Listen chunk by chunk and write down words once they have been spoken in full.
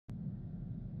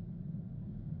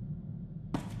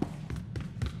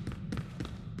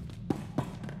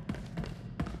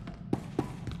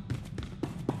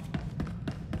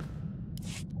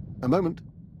A moment.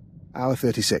 Hour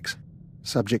 36.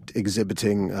 Subject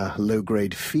exhibiting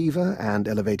low-grade fever and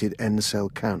elevated N-cell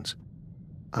counts.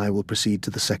 I will proceed to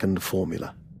the second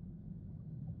formula.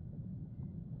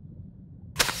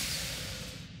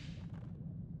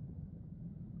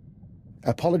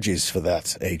 Apologies for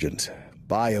that, Agent.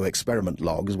 Bioexperiment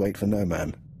logs wait for no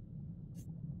man.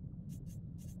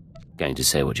 Going to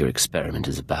say what your experiment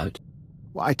is about?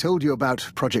 Well, I told you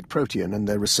about Project Protean and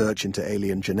their research into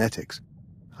alien genetics.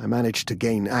 I managed to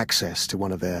gain access to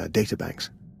one of their databanks.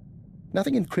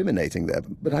 Nothing incriminating there,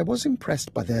 but I was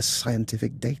impressed by their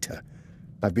scientific data.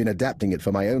 I've been adapting it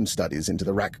for my own studies into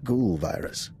the Rak-Ghoul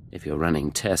virus. If you're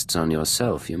running tests on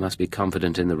yourself, you must be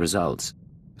confident in the results.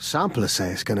 Sample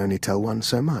assays can only tell one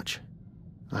so much.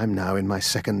 I'm now in my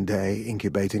second day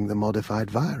incubating the modified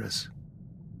virus.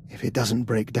 If it doesn't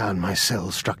break down my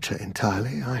cell structure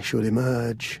entirely, I should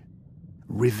emerge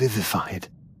revivified.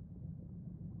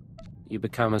 You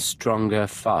become a stronger,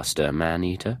 faster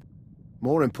man-eater?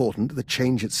 More important, the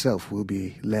change itself will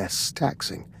be less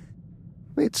taxing.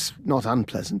 It's not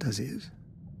unpleasant as is,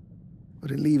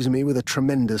 but it leaves me with a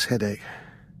tremendous headache.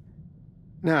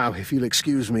 Now, if you'll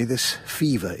excuse me, this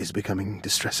fever is becoming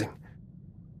distressing.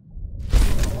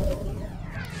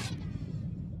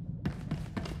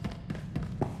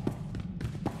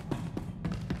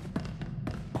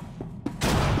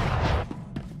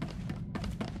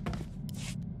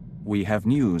 We have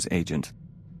news, Agent.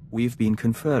 We've been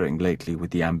conferring lately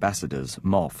with the ambassadors,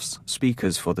 moffs,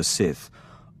 speakers for the Sith,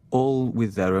 all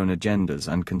with their own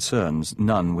agendas and concerns,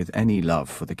 none with any love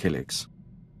for the Killiks.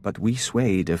 But we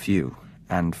swayed a few,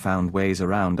 and found ways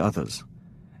around others.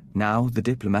 Now the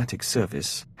diplomatic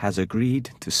service has agreed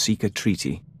to seek a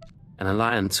treaty. An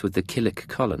alliance with the Killik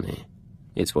colony.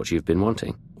 It's what you've been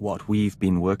wanting. What we've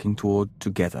been working toward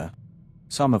together.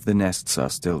 Some of the nests are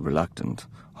still reluctant,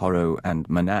 Horro and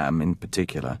Manam in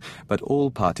particular, but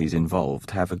all parties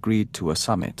involved have agreed to a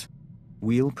summit.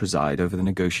 We'll preside over the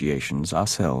negotiations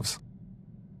ourselves.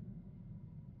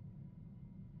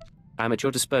 I'm at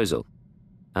your disposal.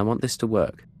 I want this to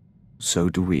work. So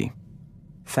do we.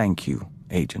 Thank you,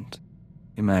 Agent.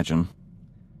 Imagine.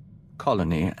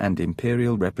 Colony and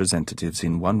Imperial representatives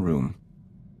in one room.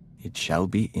 It shall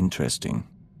be interesting.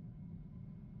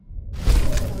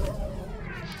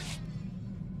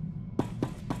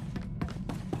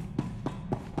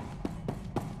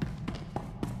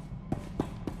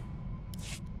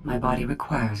 My body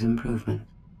requires improvement.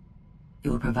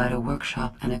 You will provide a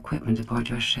workshop and equipment aboard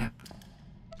your ship.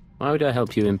 Why would I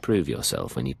help you improve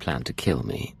yourself when you plan to kill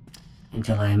me?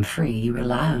 Until I am free, you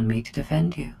rely on me to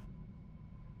defend you.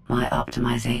 My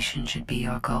optimization should be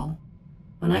your goal.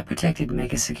 When I protected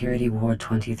Mega Security Ward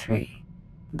 23,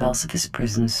 Belsiphus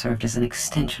Prison served as an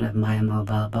extension of my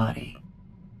immobile body.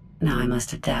 Now I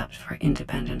must adapt for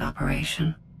independent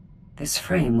operation. This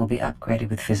frame will be upgraded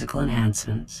with physical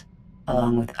enhancements,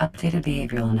 along with updated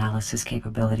behavioral analysis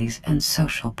capabilities and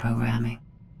social programming.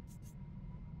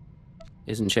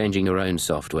 Isn't changing your own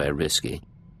software risky?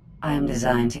 I am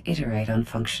designed to iterate on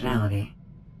functionality.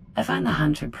 I find the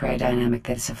hunter-prey dynamic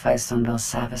that sufficed on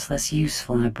Belsavis less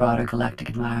useful in a broader galactic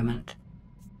environment.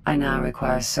 I now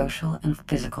require social and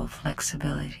physical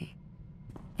flexibility.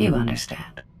 You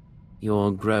understand.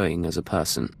 You're growing as a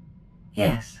person.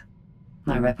 Yes.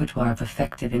 My repertoire of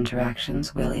effective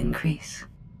interactions will increase.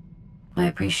 My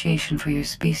appreciation for your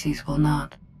species will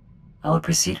not. I will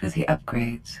proceed with the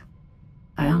upgrades.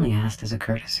 I only asked as a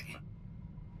courtesy.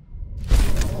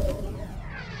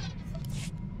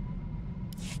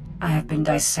 I have been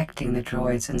dissecting the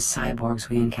droids and cyborgs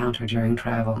we encounter during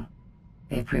travel.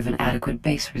 They've proven adequate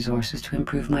base resources to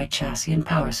improve my chassis and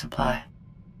power supply.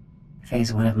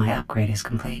 Phase 1 of my upgrade is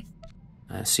complete.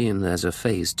 I assume there's a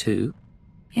Phase 2?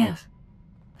 Yes.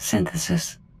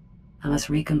 Synthesis. I must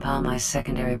recompile my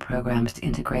secondary programs to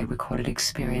integrate recorded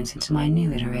experience into my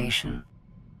new iteration.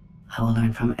 I will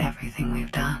learn from everything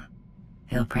we've done.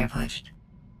 Feel privileged.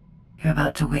 You're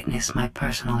about to witness my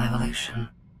personal evolution.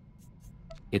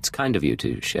 It's kind of you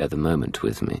to share the moment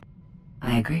with me.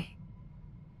 I agree.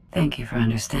 Thank you for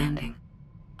understanding.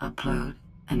 Upload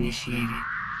initiated.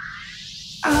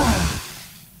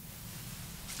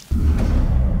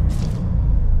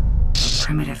 The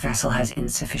primitive vessel has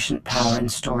insufficient power and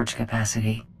storage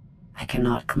capacity. I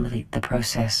cannot complete the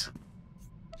process.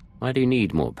 Why do you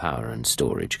need more power and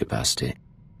storage capacity?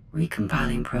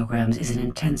 Recompiling programs is an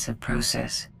intensive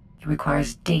process. It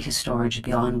requires data storage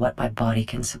beyond what my body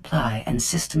can supply and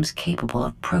systems capable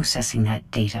of processing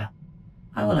that data.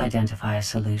 I will identify a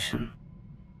solution.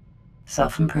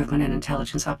 Self-improvement and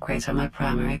intelligence upgrades are my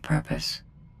primary purpose,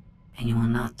 and you will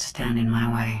not stand in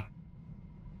my way.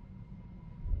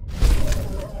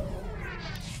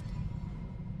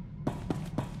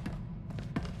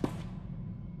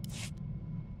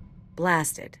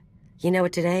 blasted. You know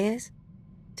what today is?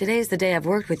 Today's the day I've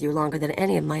worked with you longer than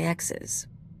any of my exes.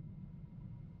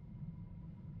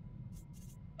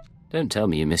 Don't tell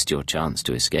me you missed your chance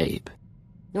to escape.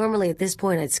 Normally at this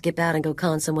point I'd skip out and go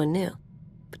con someone new.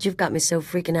 But you've got me so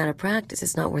freaking out of practice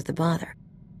it's not worth the bother.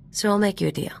 So I'll make you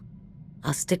a deal.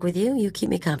 I'll stick with you, you keep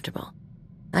me comfortable.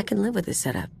 I can live with this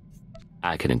setup.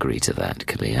 I can agree to that,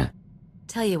 Kalia.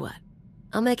 Tell you what,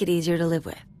 I'll make it easier to live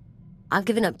with. I've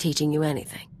given up teaching you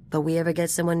anything, but we ever get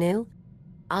someone new,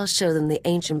 I'll show them the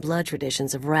ancient blood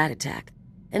traditions of rat attack,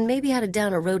 and maybe how to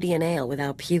down a Rhodian ale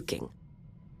without puking.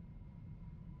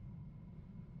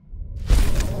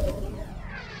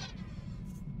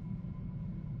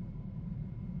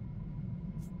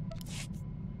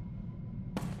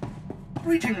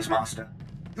 Greetings, Master.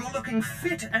 You're looking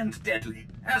fit and deadly,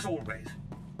 as always.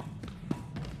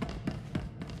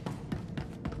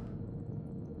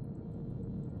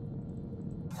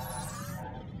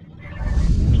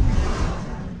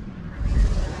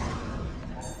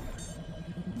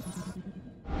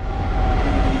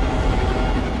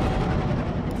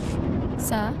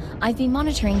 Sir, I've been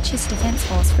monitoring Chiss Defense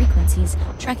Force frequencies,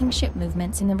 tracking ship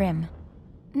movements in the Rim.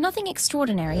 Nothing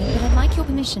extraordinary, but I'd like your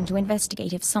permission to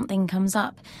investigate if something comes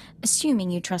up,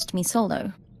 assuming you trust me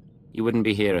solo. You wouldn't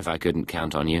be here if I couldn't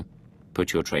count on you.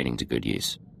 Put your training to good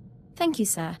use. Thank you,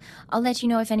 sir. I'll let you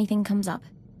know if anything comes up.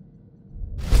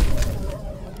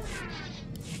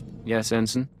 Yes,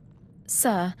 Ensign?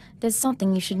 Sir, there's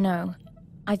something you should know.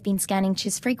 I've been scanning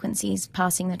Chiss frequencies,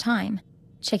 passing the time,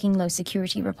 checking low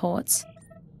security reports.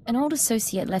 An old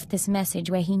associate left this message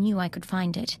where he knew I could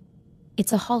find it.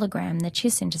 It's a hologram that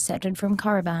Chiss intercepted from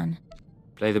Korriban.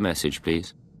 Play the message,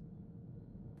 please.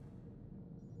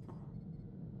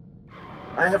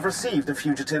 I have received the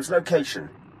fugitive's location.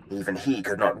 Even he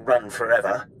could not run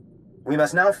forever. We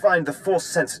must now find the Force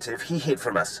sensitive he hid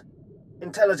from us.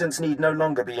 Intelligence need no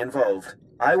longer be involved.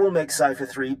 I will make Cypher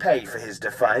 3 pay for his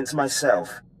defiance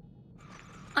myself.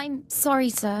 I'm sorry,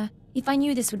 sir. If I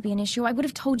knew this would be an issue, I would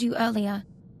have told you earlier.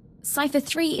 Cypher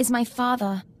 3 is my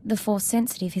father. The Force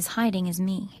sensitive he's hiding is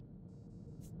me.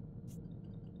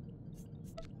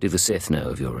 Do the Sith know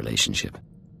of your relationship?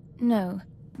 No.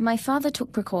 My father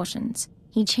took precautions.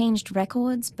 He changed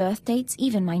records, birth dates,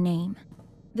 even my name.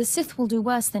 The Sith will do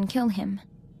worse than kill him.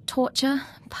 Torture,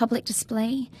 public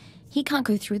display. He can't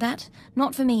go through that.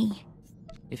 Not for me.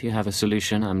 If you have a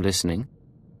solution, I'm listening.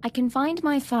 I can find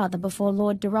my father before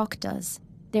Lord Darok does.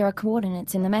 There are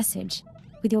coordinates in the message.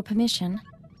 With your permission,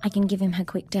 I can give him her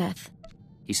quick death.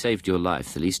 He saved your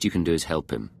life. The least you can do is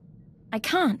help him. I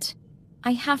can't.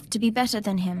 I have to be better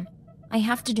than him. I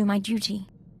have to do my duty.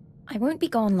 I won't be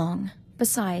gone long.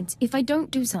 Besides, if I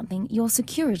don't do something, your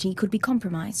security could be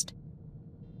compromised.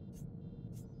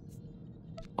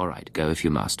 All right, go if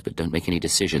you must, but don't make any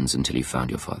decisions until you've found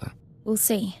your father. We'll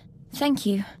see. Thank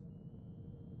you.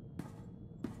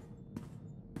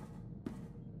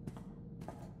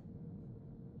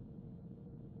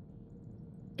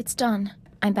 It's done.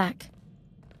 I'm back.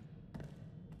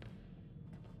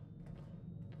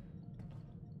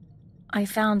 I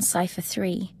found Cypher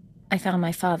 3. I found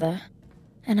my father.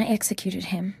 And I executed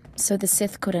him, so the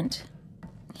Sith couldn't.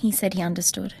 He said he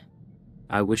understood.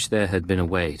 I wish there had been a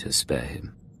way to spare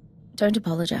him. Don't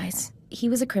apologize. He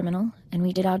was a criminal, and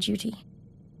we did our duty.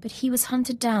 But he was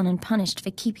hunted down and punished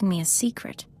for keeping me a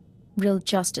secret. Real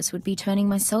justice would be turning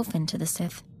myself into the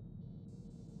Sith.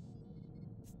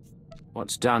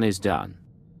 What's done is done.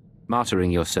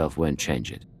 Martyring yourself won't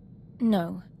change it.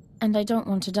 No, and I don't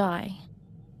want to die.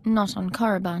 Not on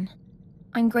Korriban.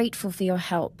 I'm grateful for your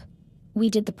help. We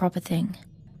did the proper thing.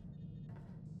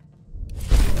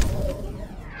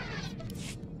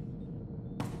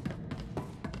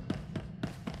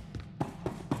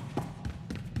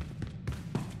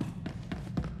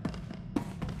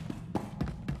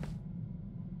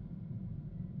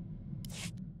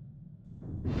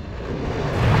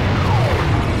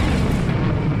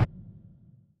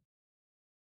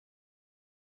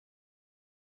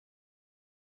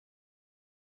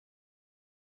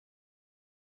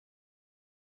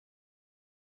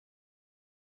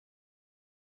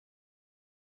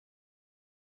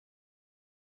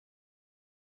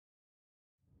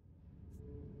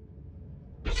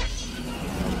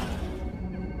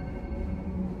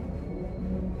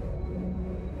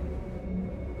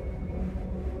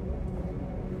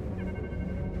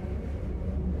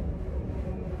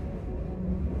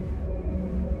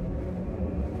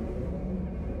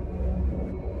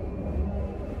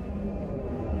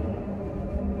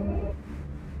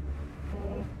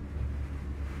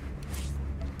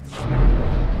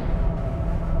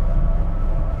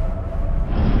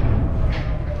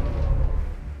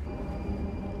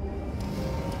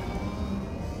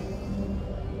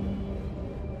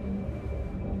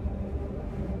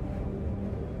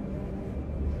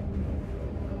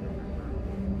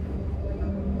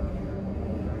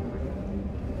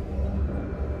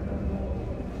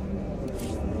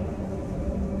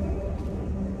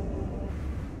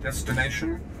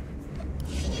 Destination?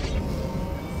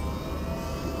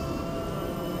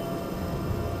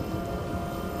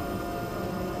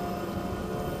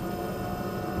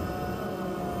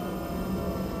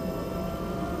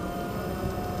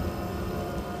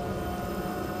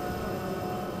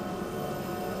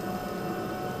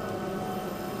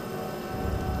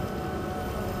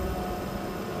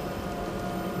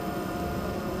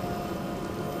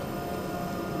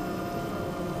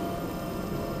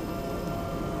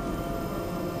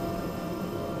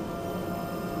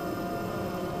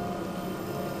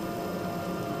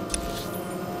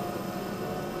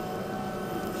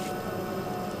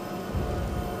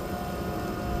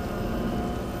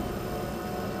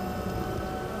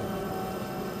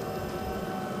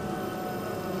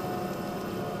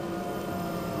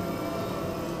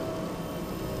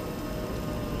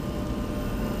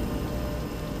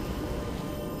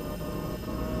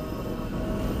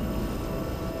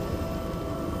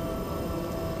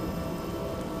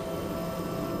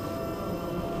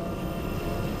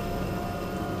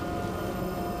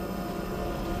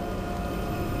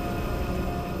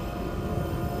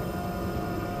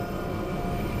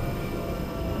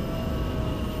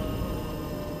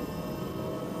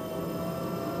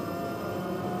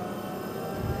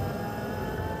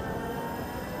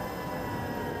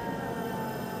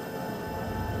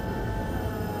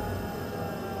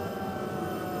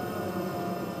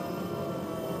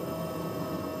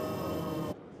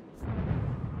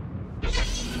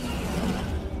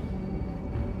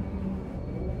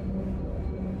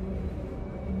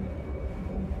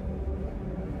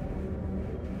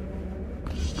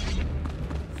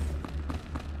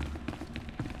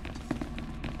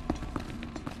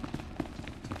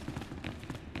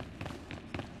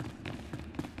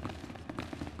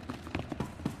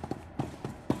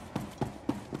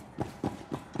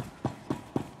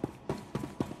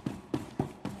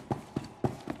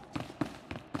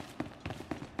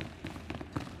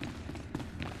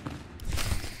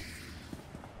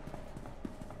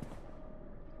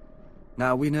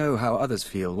 Now we know how others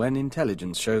feel when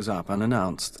intelligence shows up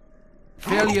unannounced.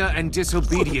 Failure and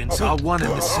disobedience are one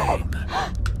and the same.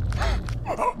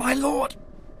 My lord,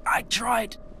 I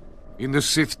tried. In the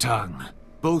Sith tongue,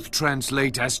 both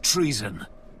translate as treason.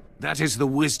 That is the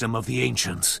wisdom of the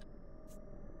ancients.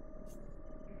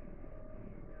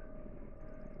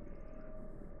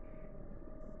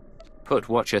 Put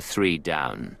Watcher 3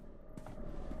 down.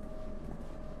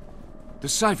 The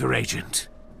Cipher Agent.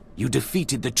 You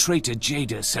defeated the traitor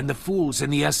Jadis and the fools in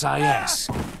the SIS.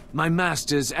 My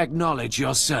masters acknowledge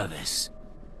your service.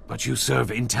 But you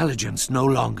serve intelligence no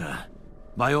longer.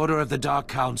 By order of the Dark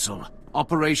Council,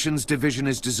 Operations Division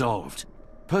is dissolved.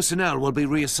 Personnel will be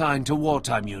reassigned to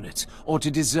wartime units or to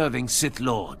deserving Sith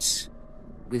Lords.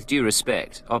 With due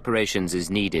respect, Operations is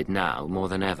needed now more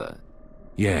than ever.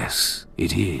 Yes,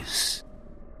 it is.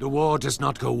 The war does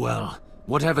not go well,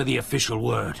 whatever the official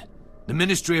word. The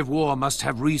Ministry of War must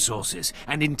have resources,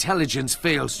 and intelligence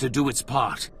fails to do its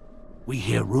part. We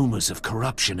hear rumors of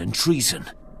corruption and treason.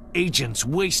 Agents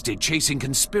wasted chasing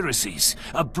conspiracies.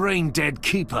 A brain-dead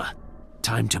keeper.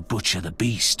 Time to butcher the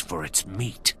beast for its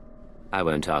meat. I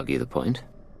won't argue the point.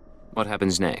 What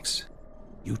happens next?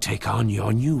 You take on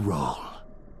your new role.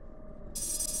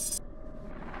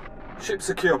 Ship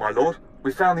secure, my lord.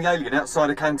 We found the alien outside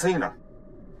a cantina.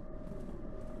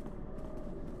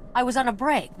 I was on a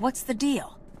break. What's the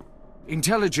deal?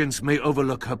 Intelligence may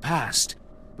overlook her past,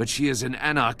 but she is an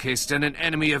anarchist and an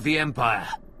enemy of the Empire.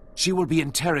 She will be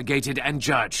interrogated and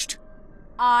judged.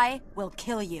 I will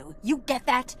kill you. You get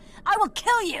that? I will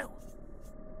kill you!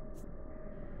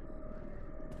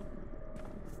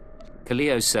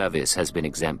 Kaliyo's service has been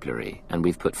exemplary, and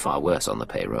we've put far worse on the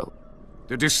payroll.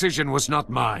 The decision was not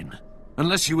mine.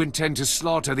 Unless you intend to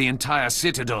slaughter the entire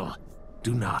Citadel,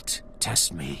 do not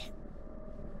test me.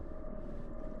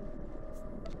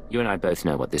 You and I both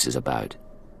know what this is about.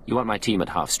 You want my team at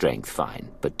half strength,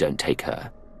 fine, but don't take her.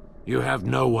 You have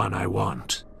no one I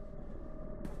want.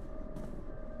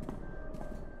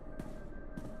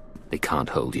 They can't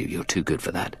hold you. You're too good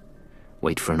for that.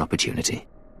 Wait for an opportunity.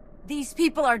 These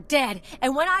people are dead,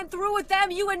 and when I'm through with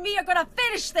them, you and me are gonna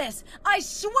finish this! I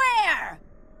swear!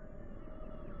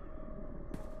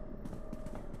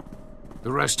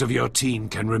 The rest of your team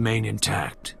can remain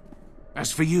intact.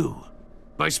 As for you,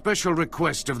 by special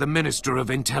request of the Minister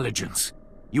of Intelligence,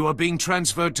 you are being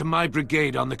transferred to my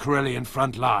brigade on the Corellian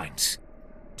front lines.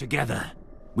 Together,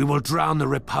 we will drown the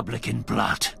Republic in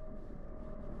blood.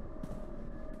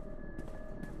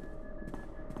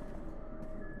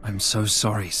 I'm so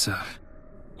sorry, sir.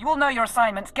 You all know your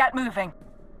assignments. Get moving.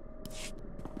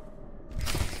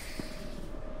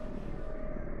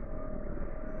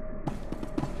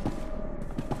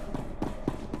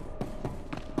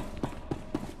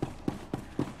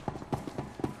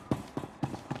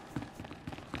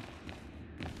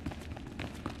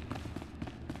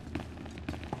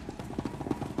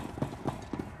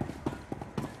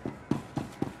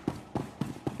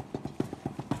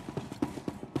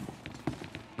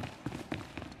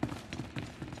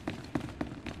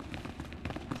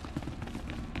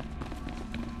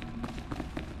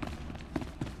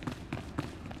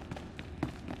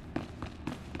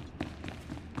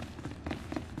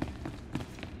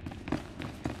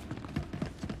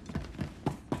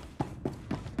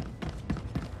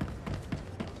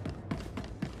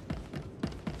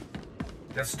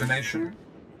 Destination?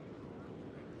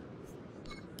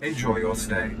 Enjoy your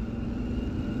stay.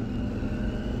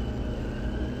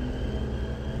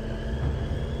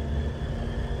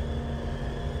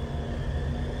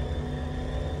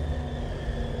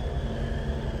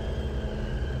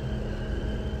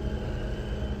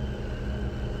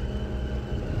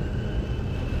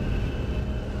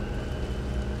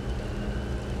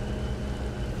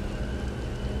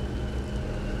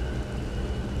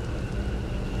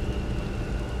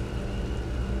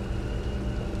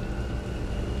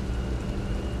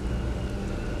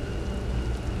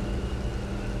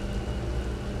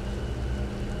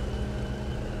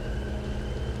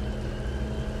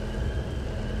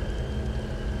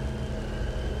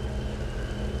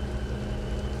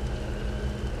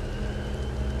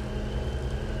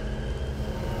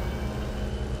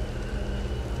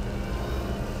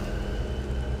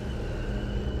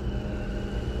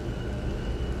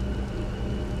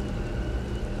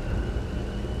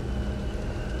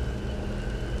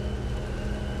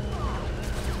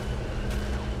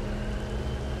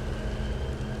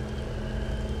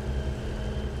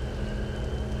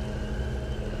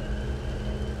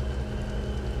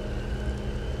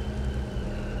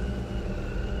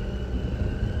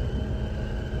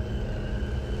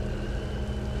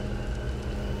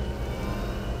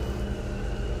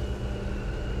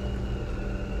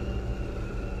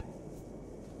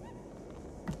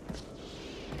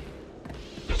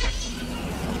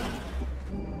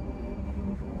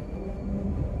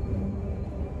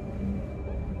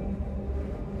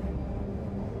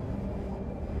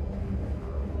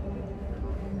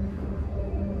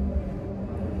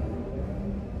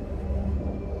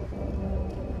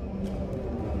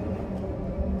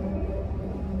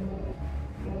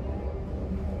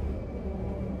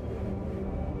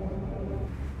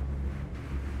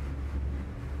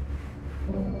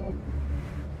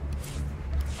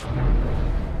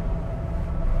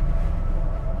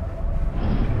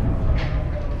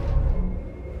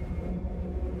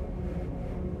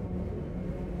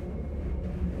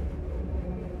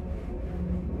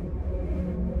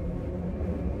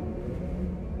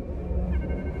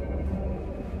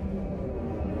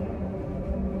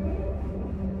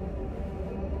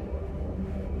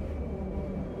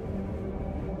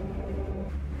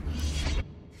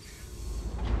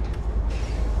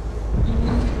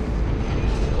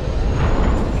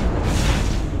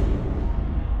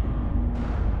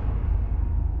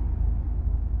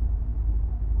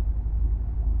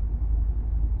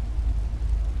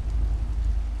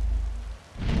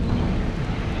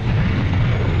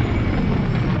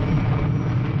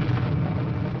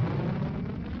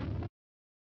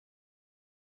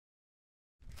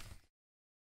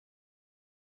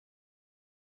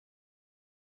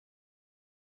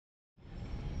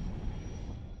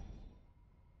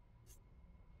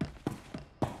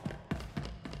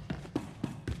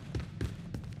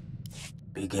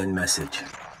 Begin message.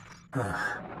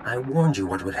 I warned you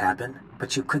what would happen,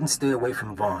 but you couldn't stay away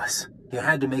from Voss. You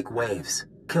had to make waves.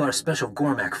 Kill our special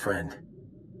Gormak friend.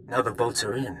 Now the votes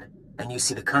are in, and you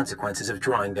see the consequences of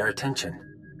drawing their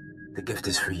attention. The gift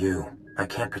is for you. I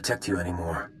can't protect you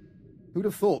anymore. Who'd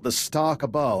have thought the Star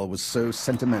Cabal was so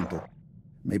sentimental?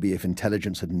 Maybe if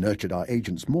intelligence had nurtured our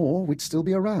agents more, we'd still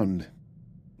be around.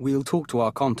 We'll talk to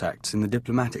our contacts in the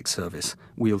diplomatic service.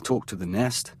 We'll talk to the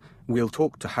Nest. We'll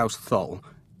talk to House Thol.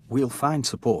 We'll find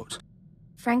support.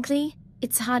 Frankly,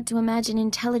 it's hard to imagine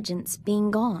intelligence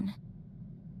being gone.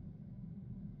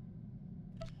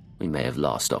 We may have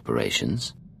lost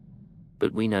operations,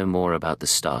 but we know more about the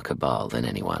Star Cabal than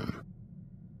anyone.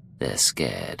 They're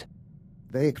scared.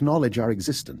 They acknowledge our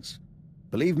existence.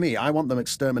 Believe me, I want them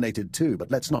exterminated too,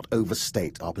 but let's not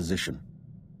overstate our position.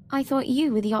 I thought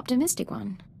you were the optimistic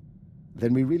one.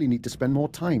 Then we really need to spend more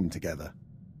time together.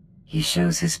 He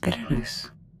shows his bitterness.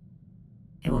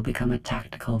 It will become a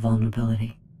tactical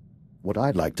vulnerability. What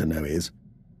I'd like to know is,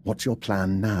 what's your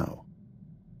plan now?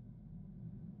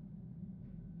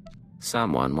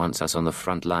 Someone wants us on the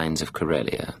front lines of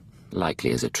Corellia,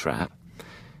 likely as a trap.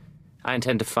 I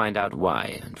intend to find out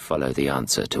why and follow the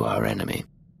answer to our enemy.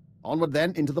 Onward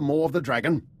then, into the maw of the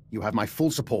dragon. You have my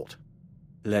full support.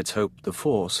 Let's hope the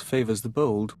Force favors the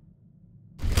bold.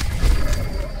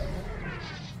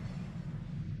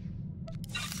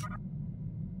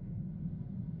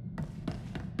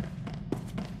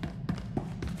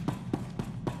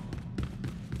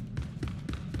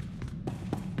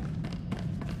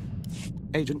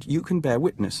 Agent, you can bear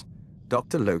witness.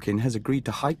 Dr. Lokin has agreed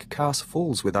to hike Kars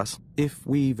Falls with us if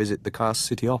we visit the Kars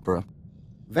City Opera.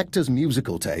 Vector's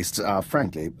musical tastes are,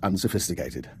 frankly,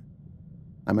 unsophisticated.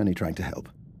 I'm only trying to help.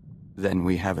 Then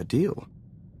we have a deal.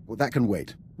 Well, that can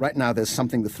wait. Right now, there's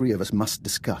something the three of us must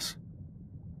discuss.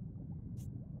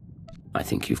 I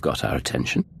think you've got our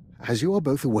attention. As you are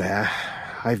both aware,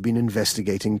 I've been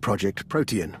investigating Project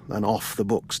Protean, an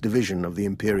off-the-books division of the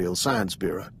Imperial Science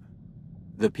Bureau.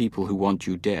 The people who want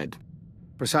you dead.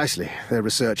 Precisely. Their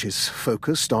research is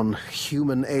focused on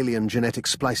human-alien genetic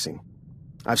splicing.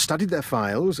 I've studied their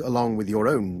files, along with your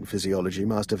own physiology,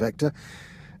 Master Vector,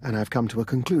 and I've come to a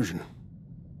conclusion.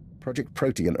 Project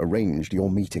Protean arranged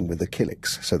your meeting with the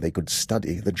Killiks so they could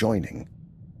study the joining.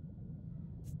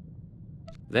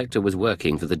 Vector was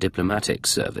working for the diplomatic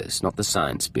service, not the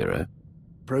Science Bureau.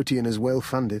 Protean is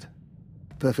well-funded,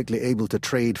 perfectly able to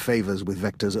trade favors with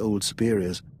Vector's old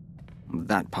superiors.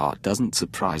 That part doesn't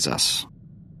surprise us.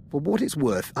 For what it's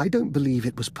worth, I don't believe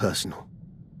it was personal.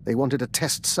 They wanted a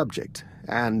test subject,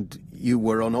 and you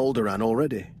were on Alderaan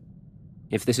already.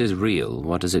 If this is real,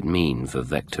 what does it mean for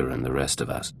Vector and the rest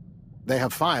of us? They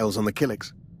have files on the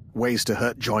Killiks, ways to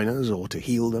hurt joiners or to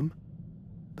heal them.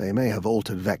 They may have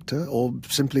altered Vector, or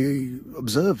simply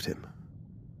observed him.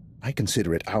 I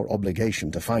consider it our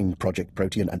obligation to find Project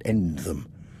Protean and end them,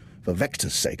 for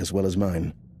Vector's sake as well as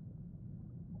mine.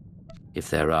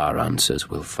 If there are answers,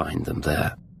 we'll find them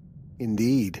there.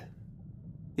 Indeed.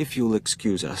 If you'll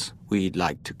excuse us, we'd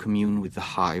like to commune with the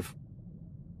Hive.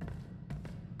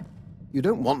 You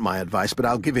don't want my advice, but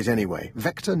I'll give it anyway.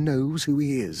 Vector knows who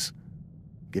he is.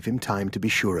 Give him time to be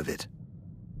sure of it.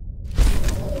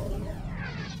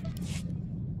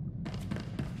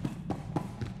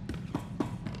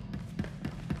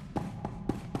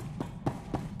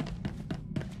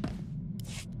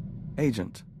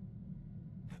 Agent,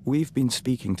 we've been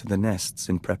speaking to the Nests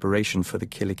in preparation for the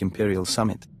Killik Imperial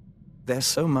Summit. They're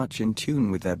so much in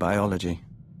tune with their biology.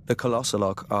 The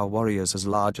Colossalok are warriors as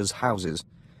large as houses,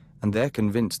 and they're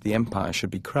convinced the Empire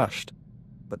should be crushed.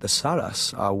 But the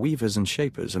Saras are weavers and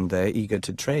shapers, and they're eager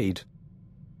to trade.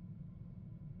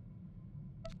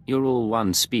 You're all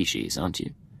one species, aren't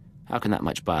you? How can that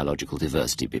much biological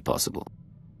diversity be possible?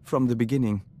 From the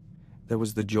beginning, there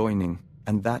was the joining,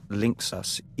 and that links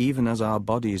us, even as our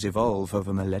bodies evolve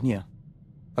over millennia.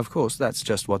 Of course, that's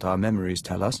just what our memories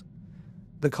tell us.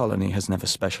 The colony has never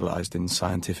specialized in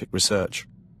scientific research.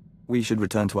 We should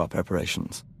return to our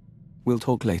preparations. We'll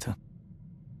talk later.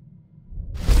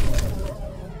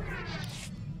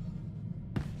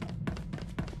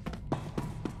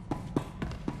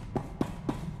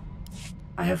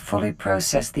 I have fully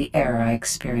processed the error I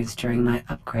experienced during my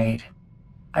upgrade.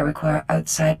 I require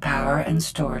outside power and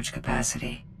storage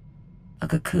capacity. A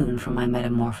cocoon for my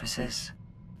metamorphosis,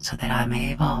 so that I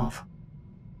may evolve.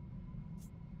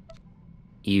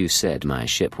 You said my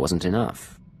ship wasn't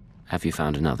enough. Have you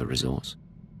found another resource?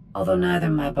 Although neither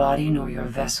my body nor your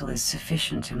vessel is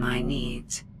sufficient to my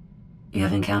needs, you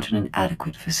have encountered an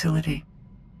adequate facility.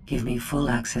 Give me full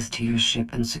access to your ship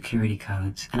and security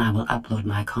codes, and I will upload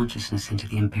my consciousness into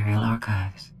the Imperial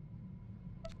Archives.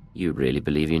 You really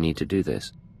believe you need to do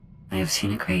this? I have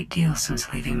seen a great deal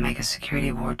since leaving Mega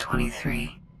Security Ward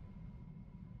 23.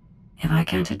 If I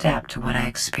can't adapt to what I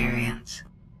experience,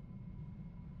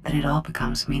 then it all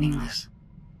becomes meaningless.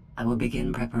 I will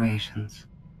begin preparations.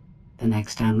 The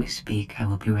next time we speak, I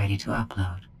will be ready to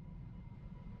upload.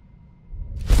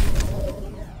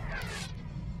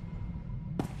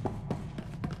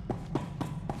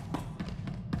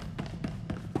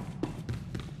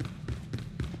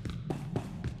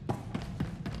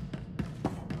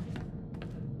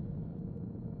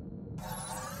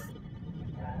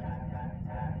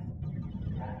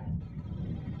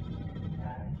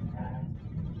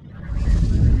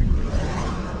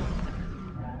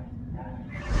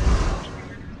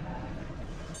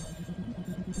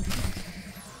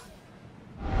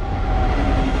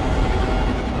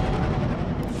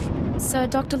 So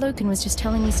Dr. Loken was just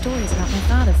telling me stories about my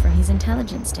father from his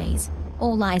intelligence days.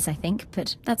 All lies, I think,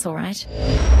 but that's all right.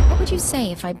 What would you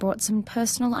say if I brought some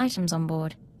personal items on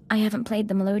board? I haven't played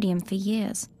the Melodium for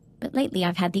years, but lately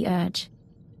I've had the urge.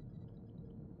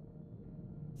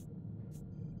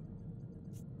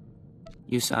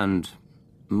 You sound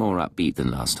more upbeat than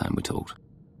last time we talked.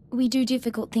 We do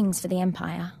difficult things for the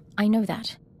Empire, I know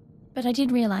that. But I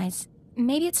did realize,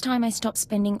 maybe it's time I stopped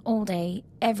spending all day,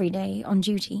 every day, on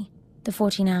duty. The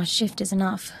 14-hour shift is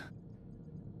enough.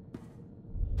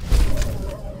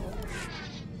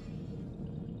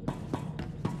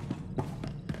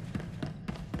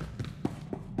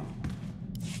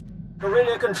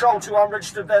 Corellia Control to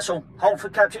unregistered vessel. Hold for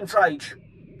Captain Trage.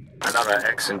 Another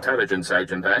ex-intelligence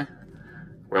agent, eh?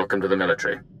 Welcome to the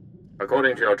military.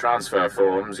 According to your transfer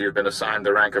forms, you've been assigned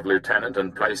the rank of lieutenant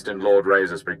and placed in Lord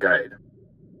Razor's brigade.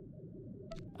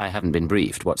 I haven't been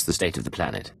briefed. What's the state of the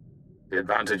planet? The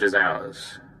advantage is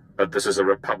ours. But this is a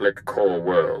Republic core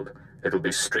world. It'll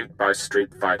be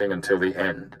street-by-street fighting until the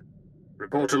end.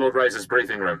 Report to Lord Razor's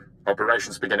briefing room.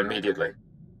 Operations begin immediately.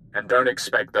 And don't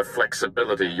expect the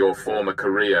flexibility your former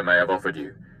career may have offered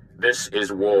you. This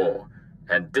is war,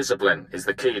 and discipline is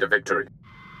the key to victory.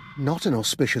 Not an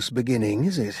auspicious beginning,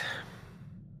 is it?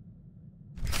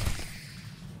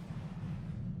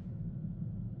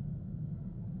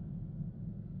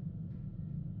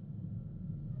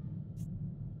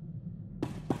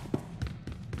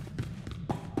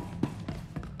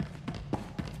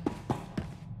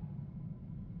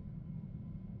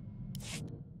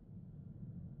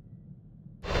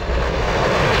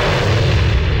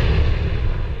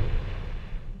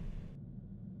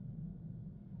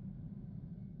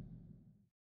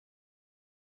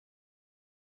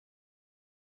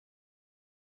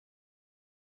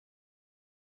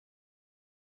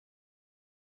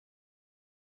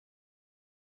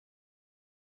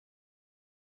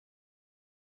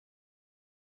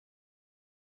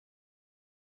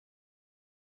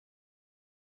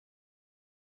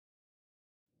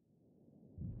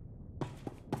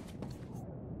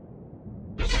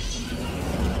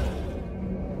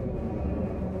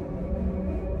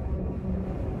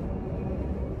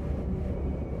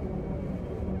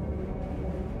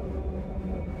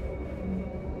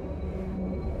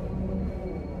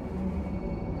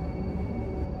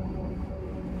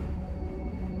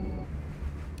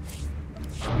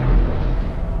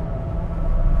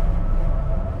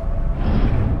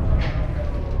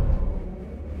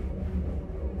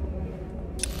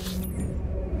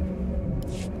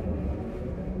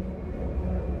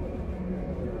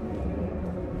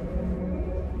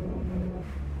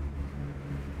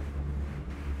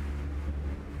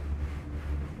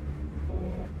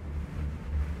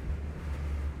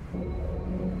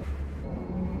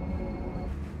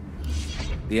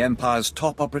 The Empire's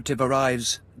top operative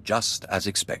arrives, just as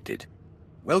expected.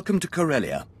 Welcome to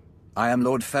Corellia. I am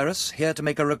Lord Ferrus, here to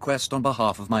make a request on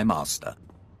behalf of my master.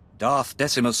 Darth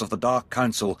Decimus of the Dark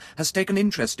Council has taken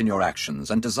interest in your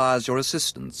actions and desires your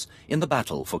assistance in the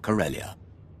battle for Corellia.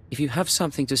 If you have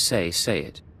something to say, say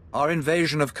it. Our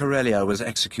invasion of Corellia was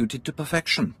executed to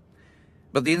perfection,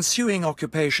 but the ensuing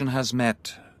occupation has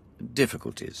met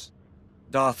difficulties.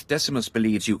 Darth Decimus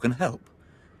believes you can help.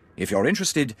 If you're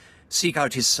interested, seek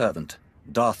out his servant,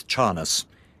 Darth Charnus.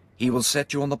 He will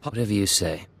set you on the path. Whatever you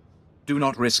say. Do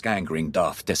not risk angering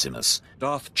Darth Decimus.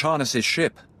 Darth Charnus'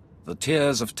 ship, the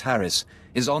Tears of Taris,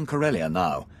 is on Corellia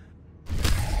now.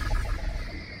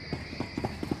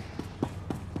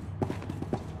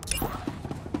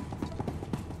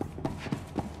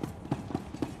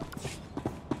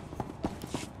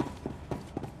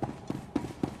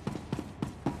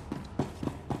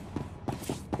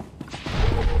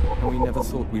 We never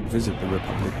thought we'd visit the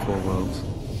Republic core worlds.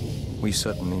 We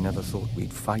certainly never thought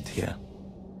we'd fight here.